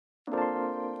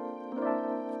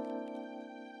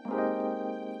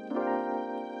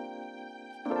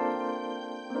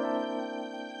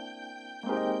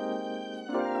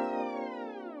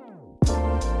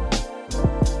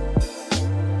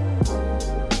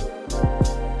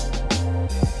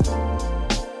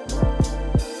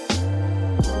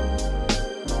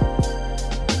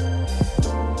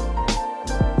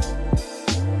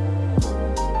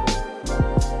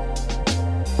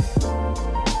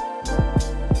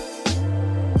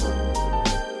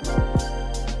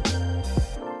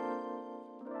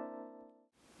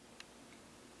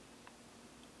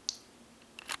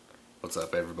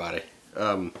everybody.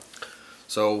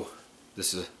 So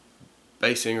this is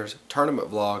Baysinger's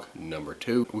tournament vlog number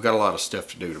 2. We got a lot of stuff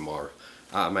to do tomorrow.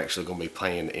 I'm actually going to be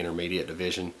playing the intermediate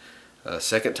division.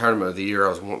 Second tournament of the year. I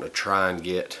was wanting to try and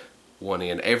get one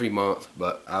in every month,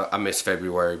 but I missed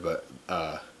February, but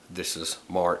this is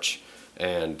March,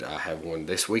 and I have one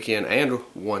this weekend and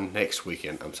one next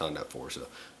weekend I'm signed up for. So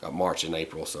got March and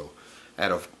April. So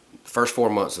out of the first 4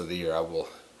 months of the year, I will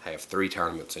have 3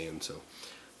 tournaments in. So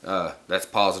that's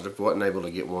positive. Wasn't able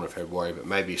to get one in February, but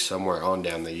maybe somewhere on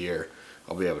down the year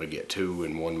I'll be able to get 2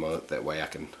 in 1 month. That way I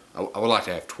would like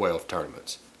to have 12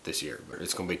 tournaments this year, but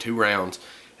it's going to be 2 rounds,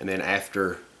 and then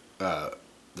after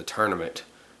the tournament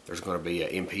there's going to be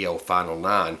an MPO Final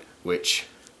 9, which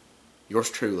yours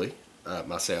truly,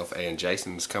 myself and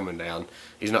Jason's coming down.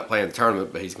 He's not playing the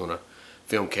tournament, but he's going to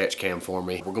film catch cam for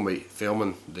me. We're going to be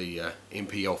filming the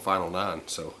MPO Final 9,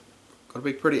 so going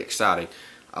to be pretty exciting.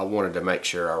 I wanted to make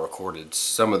sure I recorded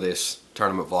some of this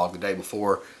tournament vlog the day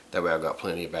before. That way I've got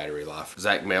plenty of battery life.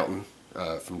 Zach Melton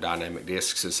from Dynamic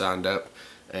Discs has signed up,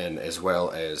 and as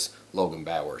well as Logan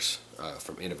Bowers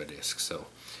from Innova Discs. So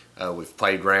we've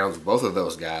played rounds with both of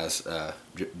those guys,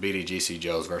 BDGC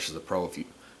Joes versus the Pro. If you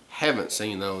haven't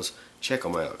seen those, check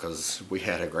them out, because we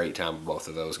had a great time with both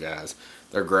of those guys.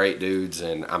 They're great dudes,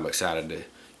 and I'm excited to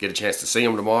get a chance to see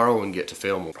them tomorrow and get to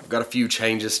film them. I've got a few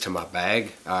changes to my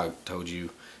bag. I told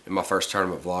you in my first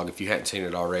tournament vlog. If you hadn't seen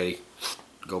it already,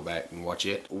 go back and watch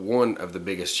it. One of the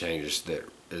biggest changes that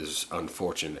is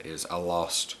unfortunate is I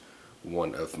lost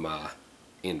one of my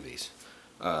envies,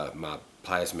 my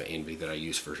plasma envy that I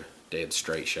use for dead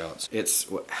straight shots. It's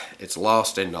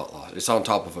lost and not lost. It's on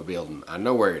top of a building. I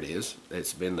know where it is.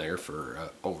 It's been there for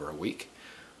over a week,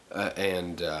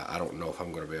 and I don't know if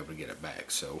I'm going to be able to get it back.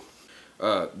 So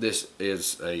this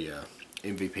is a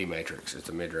MVP Matrix. It's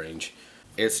a mid-range.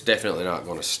 It's definitely not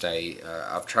going to stay.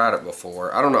 I've tried it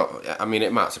before. I don't know. I mean,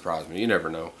 it might surprise me. You never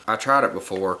know. I tried it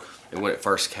before, and when it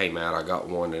first came out, I got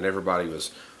one, and everybody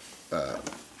was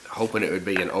hoping it would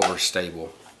be an overstable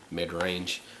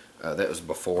mid-range. That was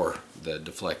before the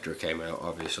deflector came out,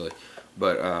 obviously.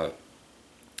 But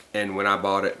and when I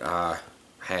bought it, I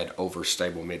had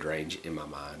overstable mid-range in my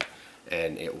mind,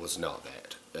 and it was not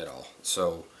that at all.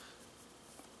 So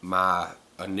my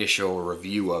initial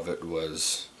review of it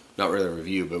was not really a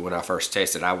review, but when I first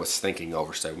tested, I was thinking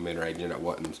overstable mid-range, and it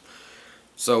wasn't.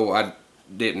 So I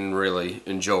didn't really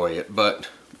enjoy it. But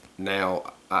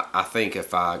now I think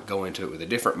if I go into it with a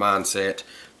different mindset,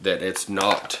 that it's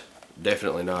not,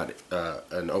 definitely not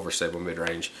an overstable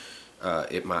mid-range,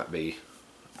 it might be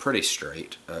pretty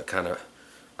straight. Kind of,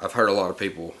 I've heard a lot of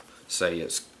people say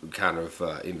it's kind of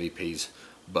MVP's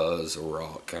buzz or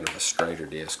rock, kind of a straighter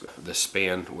disc. The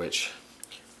spin, which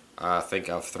I think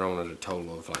I've thrown it a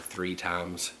total of like 3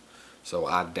 times, so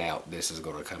I doubt this is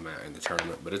going to come out in the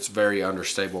tournament. But it's a very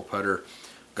understable putter.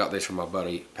 Got this from my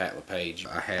buddy Pat LePage.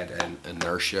 I had an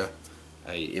inertia,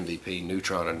 a MVP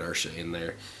neutron inertia in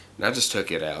there, and I just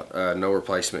took it out. No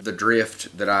replacement. The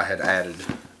drift that I had added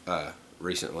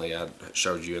recently, I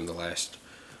showed you in the last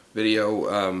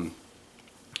video,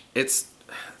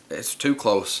 it's too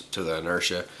close to the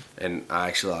inertia, and I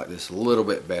actually like this a little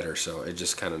bit better, so it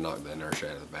just kind of knocked the inertia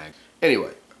out of the bag.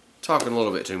 Anyway, talking a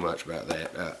little bit too much about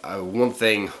that. One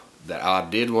thing that I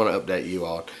did want to update you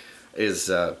on is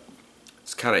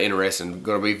it's kind of interesting,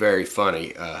 going to be very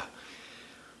funny.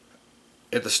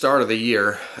 At the start of the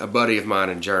year, a buddy of mine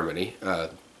in Germany,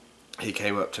 he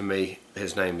came up to me.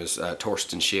 His name is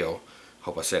Torsten Schill.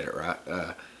 Hope I said it right.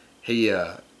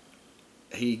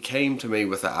 He came to me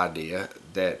with the idea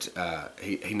that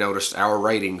he noticed our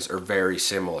ratings are very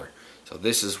similar. So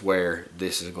this is where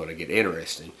this is going to get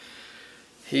interesting.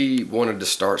 He wanted to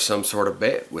start some sort of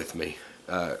bet with me,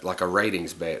 like a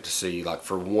ratings bet, to see, like,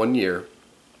 for 1 year,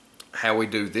 how we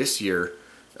do this year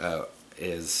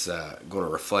is going to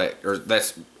reflect, or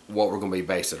that's what we're going to be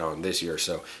based it on this year.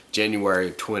 So January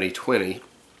of 2020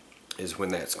 is when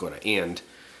that's going to end,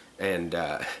 and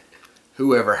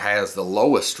whoever has the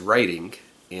lowest rating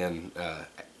in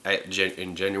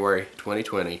January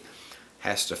 2020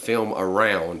 has to film a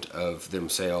round of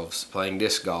themselves playing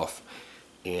disc golf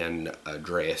in a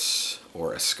dress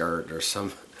or a skirt or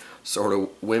some sort of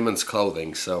women's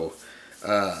clothing. So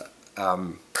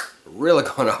I'm really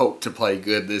going to hope to play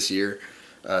good this year.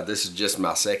 This is just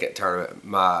my second tournament.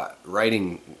 My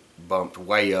rating bumped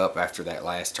way up after that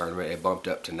last tournament. It bumped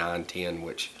up to 910,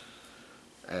 which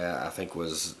I think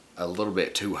was a little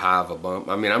bit too high of a bump.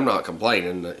 I mean, I'm not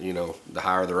complaining. You know, the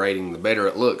higher the rating, the better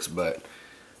it looks. But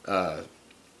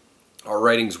our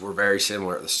ratings were very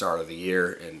similar at the start of the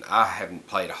year, and I haven't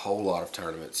played a whole lot of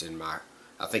tournaments in my,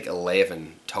 I think,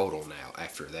 11 total now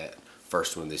after that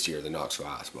first one this year, the Knoxville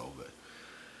Ice Bowl.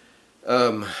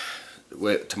 But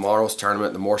with tomorrow's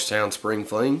tournament, the Morristown Spring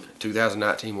Fling,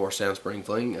 2019 Morristown Spring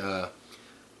Fling,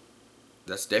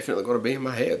 that's definitely going to be in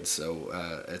my head.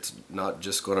 So it's not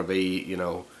just going to be, you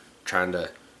know, trying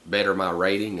to better my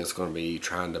rating. It's going to be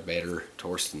trying to better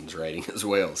Torsten's rating as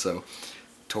well. So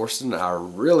Torsten, I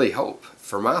really hope,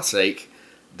 for my sake,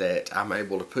 that I'm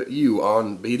able to put you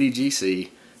on BDGC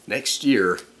next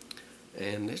year,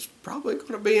 and it's probably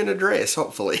going to be in a dress,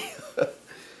 hopefully.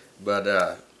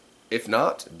 But if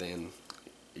not, then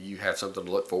you have something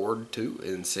to look forward to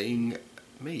in seeing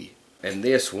me. And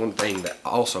this one thing that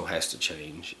also has to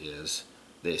change is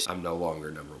this: I'm no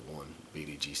longer number 1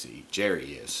 BDGC.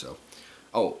 Jerry is. So,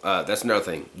 that's another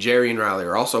thing. Jerry and Riley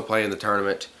are also playing the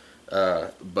tournament,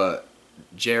 but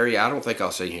Jerry, I don't think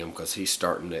I'll see him because he's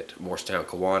starting at Morristown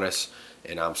Kiwanis,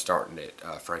 and I'm starting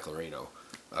at Franklin Reno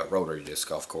Rotary Disc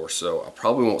Golf Course. So I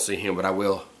probably won't see him, but I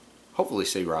will hopefully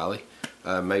see Riley.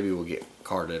 Maybe we'll get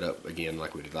carded up again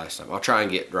like we did last time. I'll try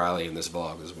and get Riley in this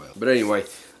vlog as well. But anyway,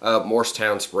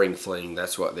 Morristown Spring Fling,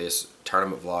 that's what this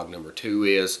tournament vlog number 2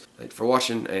 is. Thanks for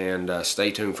watching, and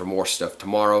stay tuned for more stuff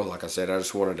tomorrow. Like I said, I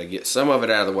just wanted to get some of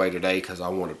it out of the way today because I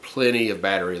wanted plenty of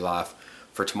battery life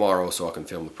for tomorrow so I can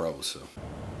film the pros. So,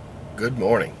 good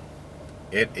morning.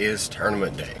 It is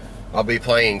tournament day. I'll be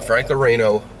playing Franklin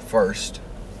Reno first,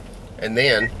 and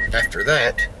then after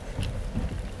that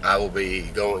I will be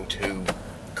going to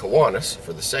Kiwanis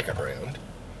for the second round,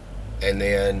 and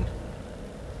then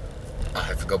I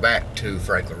have to go back to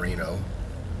Franklin Reno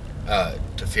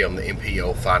to film the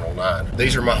MPO Final 9.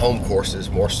 These are my home courses,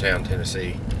 Morristown,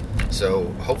 Tennessee, so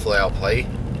hopefully I'll play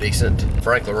decent.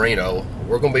 Franklin Reno,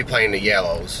 we're going to be playing the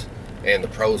yellows, and the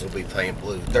pros will be playing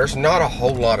blue. There's not a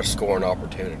whole lot of scoring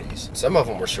opportunities. Some of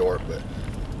them are short, but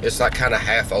it's like kind of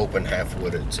half open, half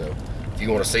wooded. So if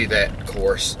you want to see that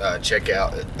course, check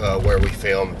out where we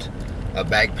filmed a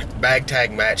bag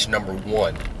tag match number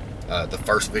 1, the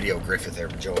first video Griffith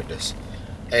ever joined us.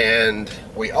 And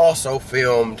we also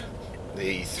filmed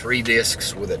the 3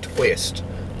 discs with a twist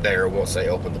there once they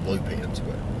opened the blue pins,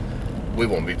 but we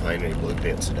won't be playing any blue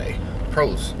pins today.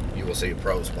 Pros, you will see the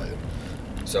pros play them.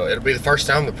 So it'll be the first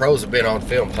time the pros have been on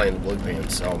film playing the blue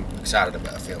pins, so I'm excited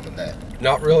about filming that.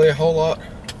 Not really a whole lot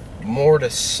more to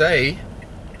say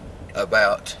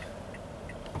about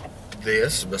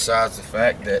this besides the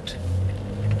fact that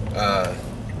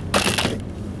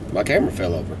my camera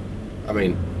fell over. I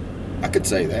mean, I could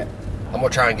say that. I'm gonna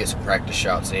try and get some practice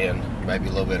shots in, maybe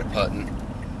a little bit of putting,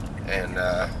 and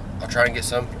I'll try and get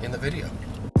some in the video.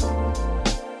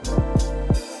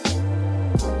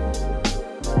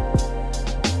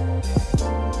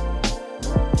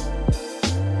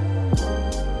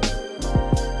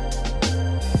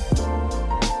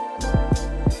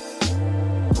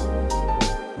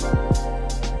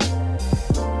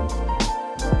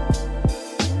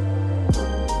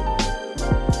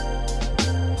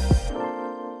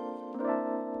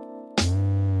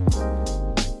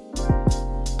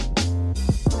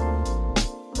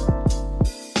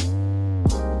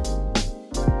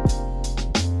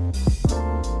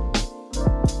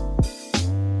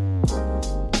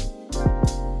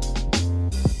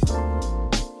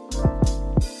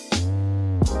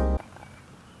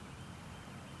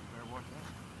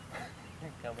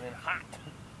 Coming in hot.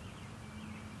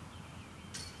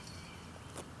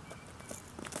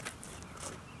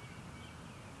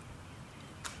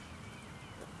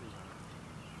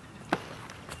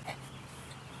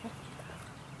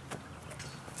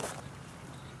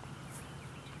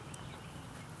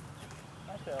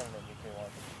 Actually, I don't know if you want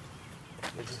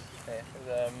it. Yeah,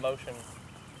 there's a motion.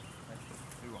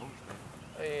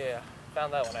 Oh yeah,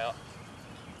 found that one out.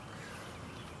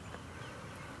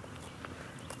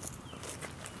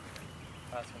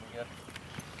 That's gonna be good.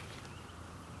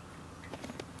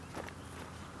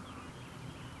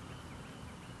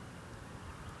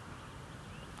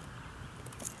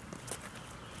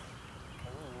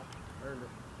 Ooh, earned it.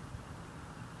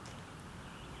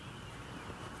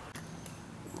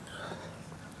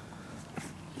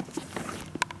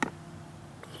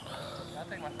 I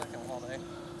think my second one all day.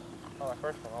 Oh, my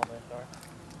first one all day, sorry.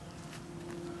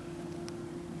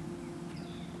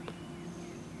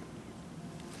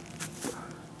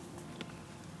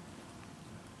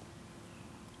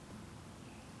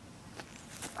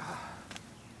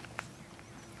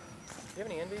 Do you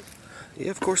have any indies?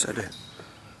 Yeah, of course I do. Can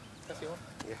I see one?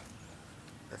 Yeah.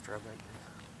 After I make this.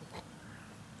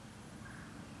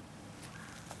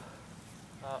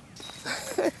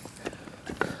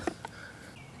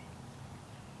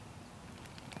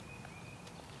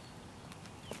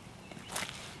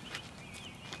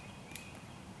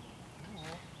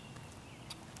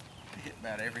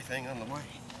 out everything on the way.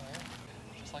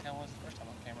 Just like I was the first time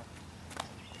on camera.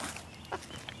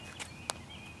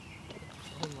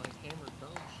 On my camera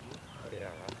dog shit. Oh yeah,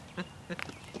 right.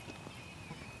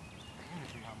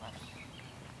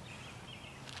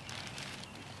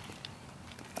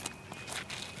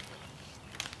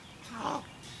 Oh,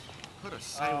 put a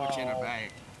sandwich in a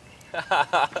bag.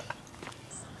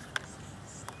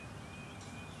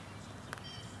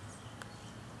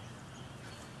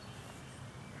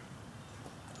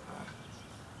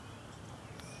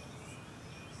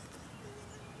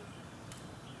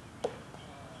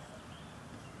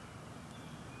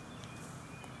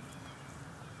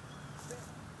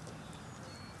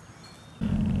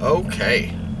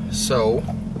 Okay, so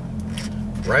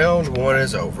round one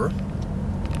is over,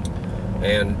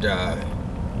 and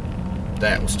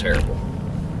that was terrible.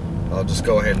 I'll just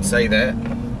go ahead and say that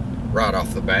right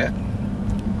off the bat.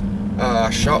 I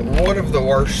shot one of the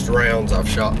worst rounds I've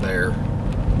shot there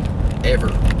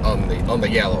ever on the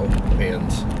yellow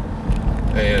pins,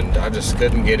 and I just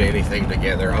couldn't get anything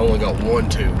together. I only got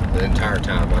 1-2 the entire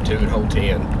time. I 2'd hole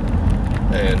 10,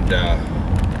 and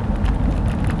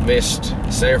missed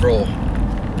several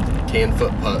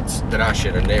 10-foot putts that I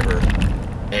should have never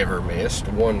ever missed.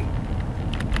 One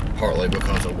partly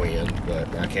because of wind, but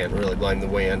I can't really blame the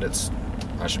wind.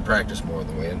 I should practice more of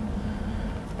the wind.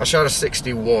 I shot a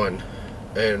 61,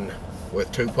 and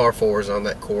with 2 par 4s on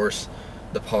that course,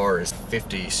 the par is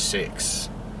 56.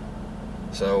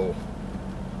 So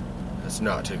it's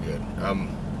not too good.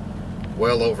 I'm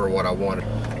well over what I wanted.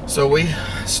 So we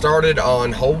started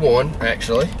on hole 1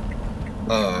 actually.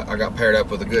 I got paired up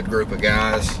with a good group of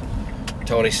guys.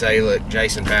 Tony Salick,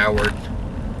 Jason Howard,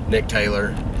 Nick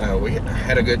Taylor. We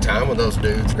had a good time with those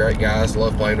dudes. Great guys.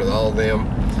 Love playing with all of them.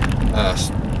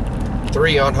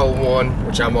 3 on hole 1,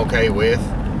 which I'm okay with.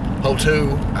 Hole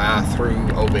 2, I threw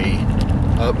OB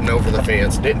up and over the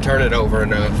fence. Didn't turn it over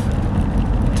enough.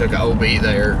 Took an OB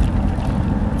there.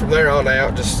 From there on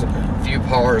out, just a few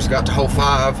pars. Got to hole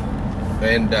 5,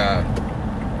 and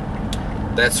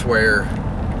that's where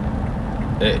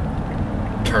it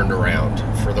turned around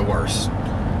for the worse.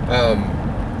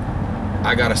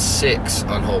 I got a 6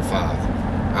 on hole 5.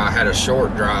 I had a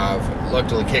short drive,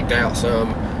 luckily kicked out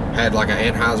some, had like an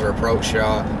Anheuser approach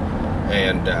shot,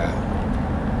 and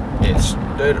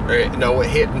it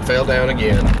hit and fell down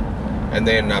again, and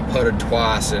then I putted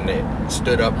twice and it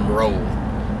stood up and rolled,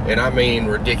 and I mean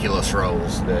ridiculous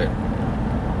rolls that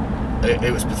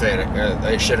it was pathetic.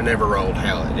 They should have never rolled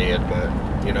how it did, but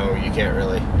you know, you can't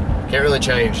really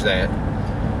change that.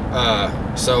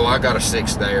 So I got a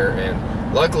 6 there,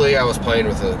 and luckily I was playing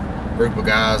with a group of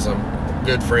guys I'm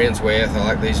good friends with. I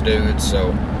like these dudes,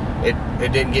 so it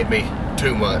didn't get me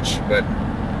too much, but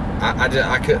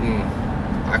I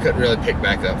couldn't really pick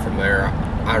back up from there.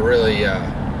 I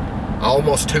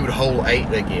almost 2'd hole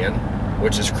 8 again,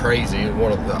 which is crazy.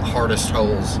 One of the hardest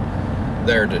holes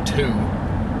there to 2.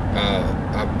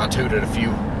 I 2'd it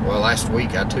last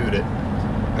week I 2'd it.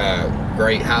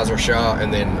 Great hyzer shot,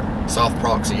 and then soft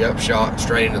proxy up shot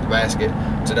straight into the basket.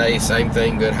 Today, same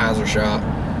thing, good hyzer shot.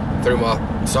 Threw my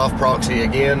soft proxy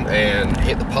again and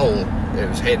hit the pole. It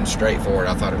was heading straight for it.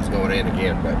 I thought it was going in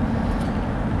again, but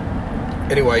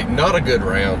anyway, not a good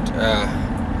round.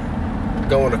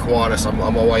 Going to Kiwanis. I'm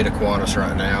on my way to Kiwanis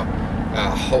right now.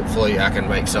 Hopefully I can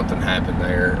make something happen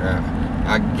there.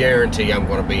 I guarantee I'm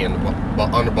going to be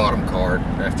on the bottom card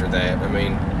after that. I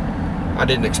mean, I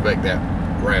didn't expect that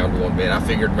round one bit. I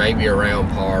figured maybe around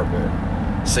par, but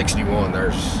 61,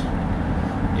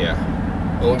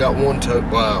 only got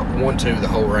 1-2 the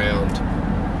whole round,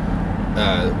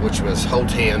 which was hole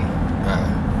 10.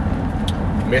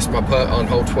 Missed my putt on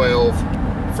hole 12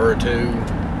 for a 2.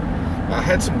 I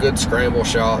had some good scramble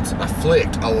shots. I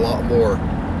flicked a lot more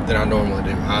than I normally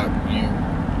do. You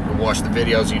watch the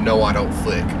videos, you know I don't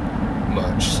flick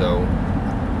much, so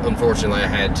unfortunately I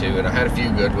had to, and I had a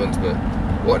few good ones, but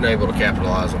wasn't able to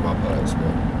capitalize on my putts.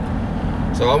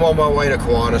 So I'm on my way to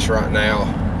Kiwanis right now.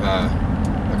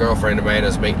 My girlfriend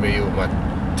Amanda's meeting me with my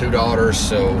 2 daughters,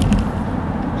 so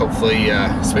hopefully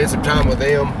spend some time with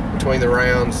them between the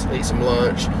rounds, eat some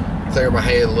lunch, clear my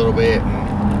head a little bit,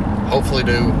 and hopefully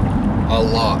do a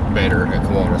lot better at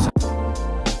Kiwanis.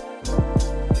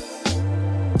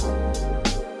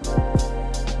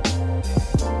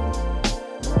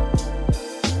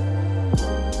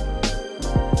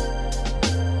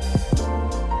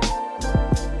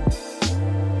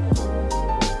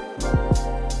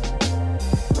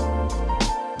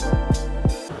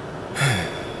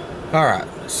 Alright,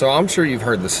 so I'm sure you've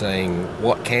heard the saying,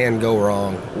 what can go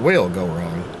wrong will go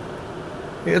wrong.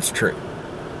 It's true.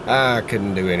 I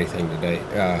couldn't do anything today.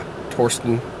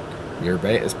 Torsten your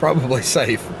bet is probably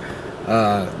safe.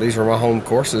 These were my home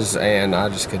courses, and I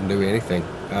just couldn't do anything.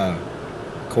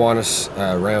 Kiwanis,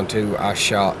 round 2, I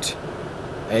shot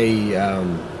a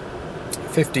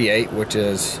 58, which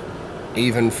is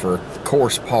even for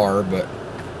course par, but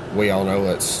we all know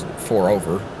it's 4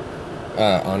 over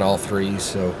on all 3s,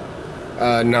 so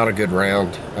not a good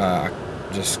round. I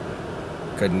just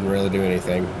couldn't really do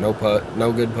anything. No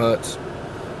good putts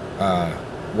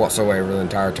whatsoever the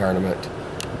entire tournament.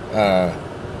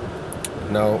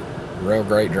 No real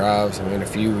great drives. I mean, a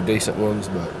few decent ones,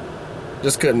 but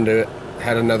just couldn't do it.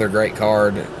 Had another great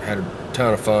card. Had a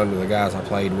ton of fun with the guys I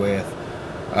played with.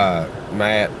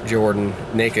 Matt, Jordan,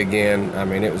 Nick again. I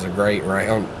mean, it was a great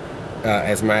round.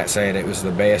 As Matt said, it was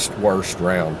the best, worst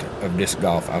round of disc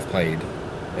golf I've played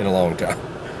in a long time.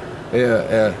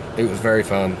 Yeah, it was very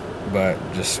fun, but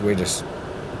we just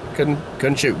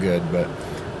couldn't shoot good. But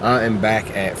I am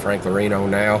back at Frank Loreno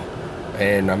now,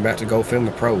 and I'm about to go film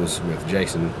the pros with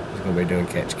Jason. He's going to be doing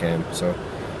catch cam, so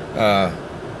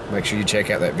make sure you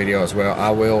check out that video as well. I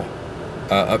will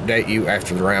update you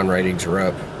after the round ratings are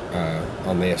up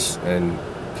on this and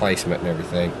placement and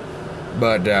everything,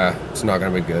 but it's not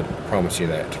going to be good, I promise you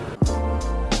that.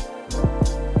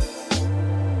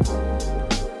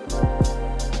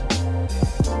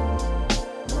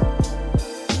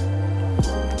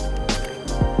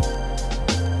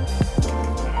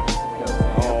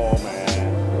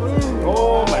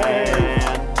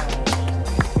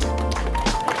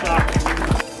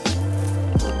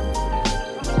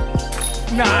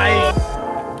 Nice.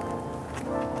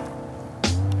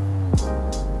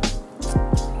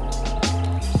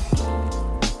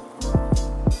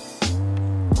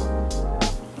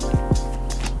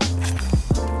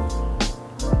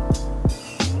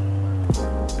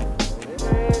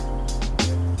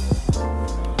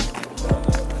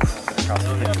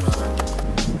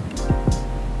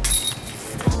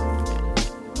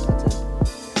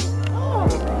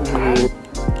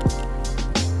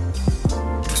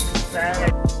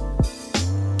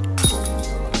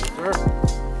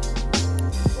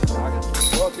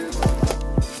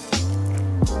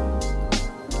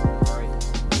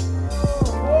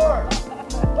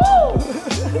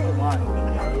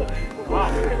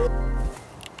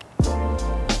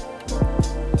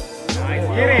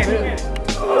 Get in.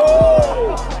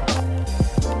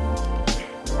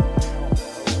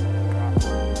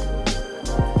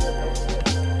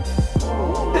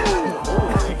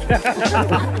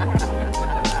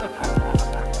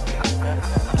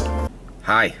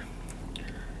 Hi.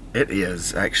 It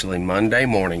is actually Monday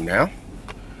morning now,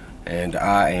 and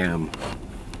I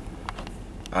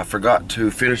forgot to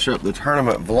finish up the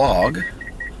tournament vlog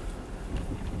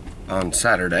on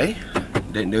Saturday.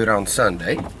 Didn't do it on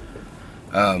Sunday.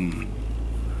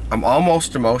 I'm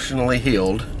almost emotionally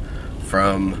healed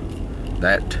from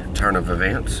that turn of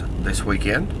events this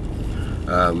weekend.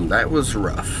 That was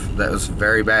rough. That was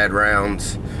very bad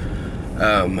rounds.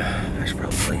 I should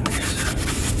probably clean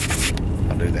this.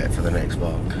 I'll do that for the next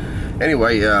vlog.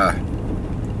 Anyway,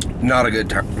 not a good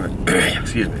tournament.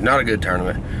 Excuse me, not a good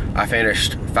tournament. I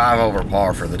finished 5 over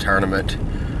par for the tournament.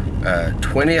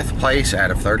 20th place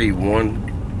out of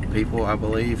 31 people, I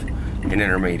believe, in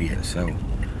intermediate. So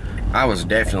I was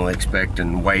definitely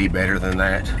expecting way better than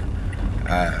that.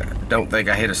 Don't think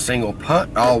I hit a single putt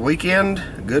all weekend,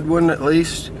 a good one at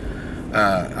least.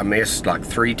 I missed like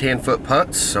 3 10-foot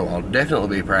putts, so I'll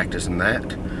definitely be practicing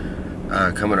that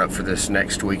coming up for this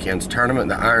next weekend's tournament,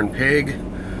 the Iron Pig.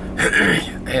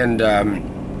 And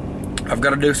I've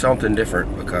got to do something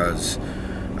different because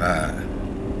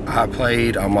I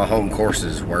played on my home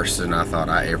courses worse than I thought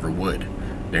I ever would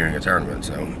during a tournament.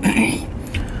 So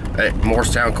at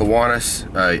Morristown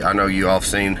Kiwanis, I know you all have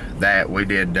seen that. We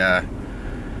did one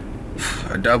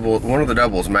of the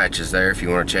doubles matches there, if you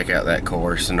want to check out that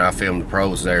course, and I filmed the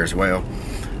pros there as well.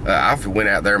 I went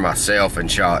out there myself and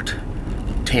shot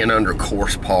 10 under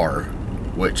course par,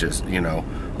 which is, you know,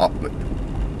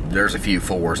 there's a few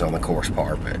 4s on the course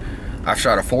par, but I've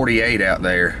shot a 48 out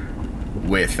there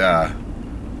with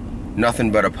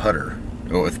nothing but a putter,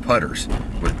 with putters,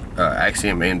 with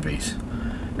Axiom Envies.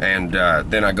 And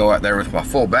then I go out there with my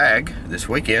full bag this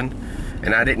weekend,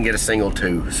 and I didn't get a single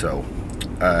 2, so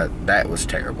that was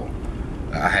terrible.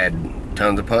 I had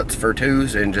tons of putts for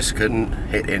 2s and just couldn't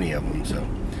hit any of them. So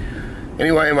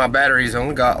anyway, my battery's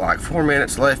only got like 4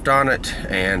 minutes left on it,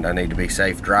 and I need to be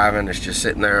safe driving. It's just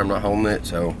sitting there, I'm not holding it.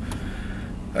 So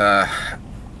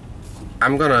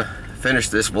I'm gonna finish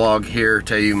this vlog here,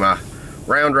 tell you my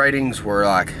round ratings were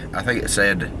like, I think it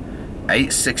said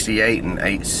 868 and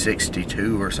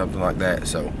 862 or something like that,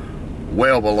 so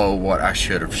well below what I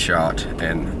should have shot,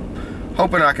 and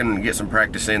hoping I can get some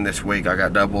practice in this week. I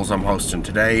got doubles I'm hosting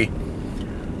today,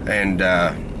 and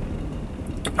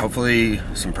hopefully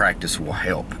some practice will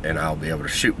help and I'll be able to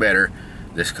shoot better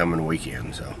this coming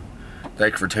weekend. So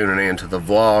thanks for tuning in to the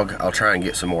vlog. I'll try and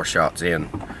get some more shots in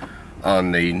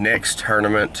on the next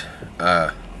tournament,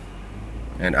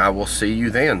 and I will see you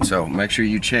then. So make sure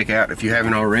you check out, if you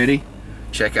haven't already,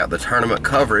 check out the tournament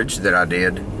coverage that I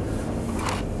did,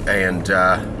 and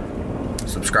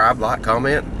subscribe, like,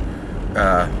 comment.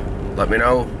 Let me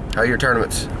know how your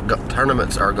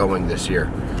tournaments are going this year.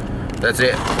 That's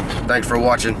it. Thanks for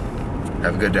watching.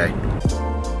 Have a good day.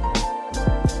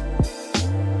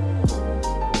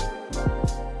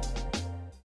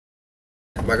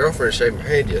 My girlfriend shaved my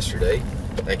head yesterday.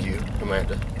 Thank you,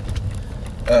 Amanda.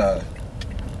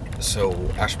 So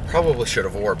I probably should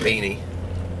have wore a beanie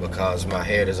because my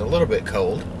head is a little bit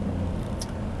cold,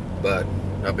 but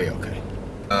I'll be okay.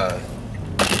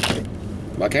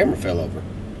 My camera fell over.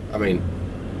 I mean,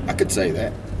 I could say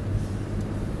that.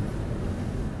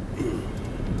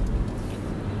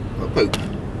 Oh, poop.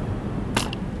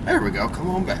 There we go.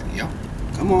 Come on back, yo.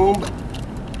 Come on back.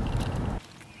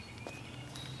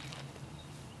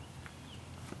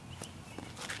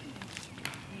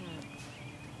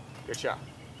 Good shot.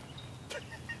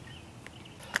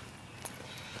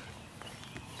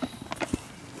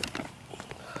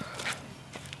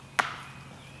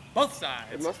 Both sides.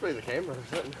 It must be the camera or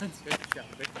something.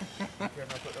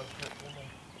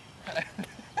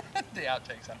 The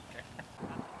outtakes, I don't care.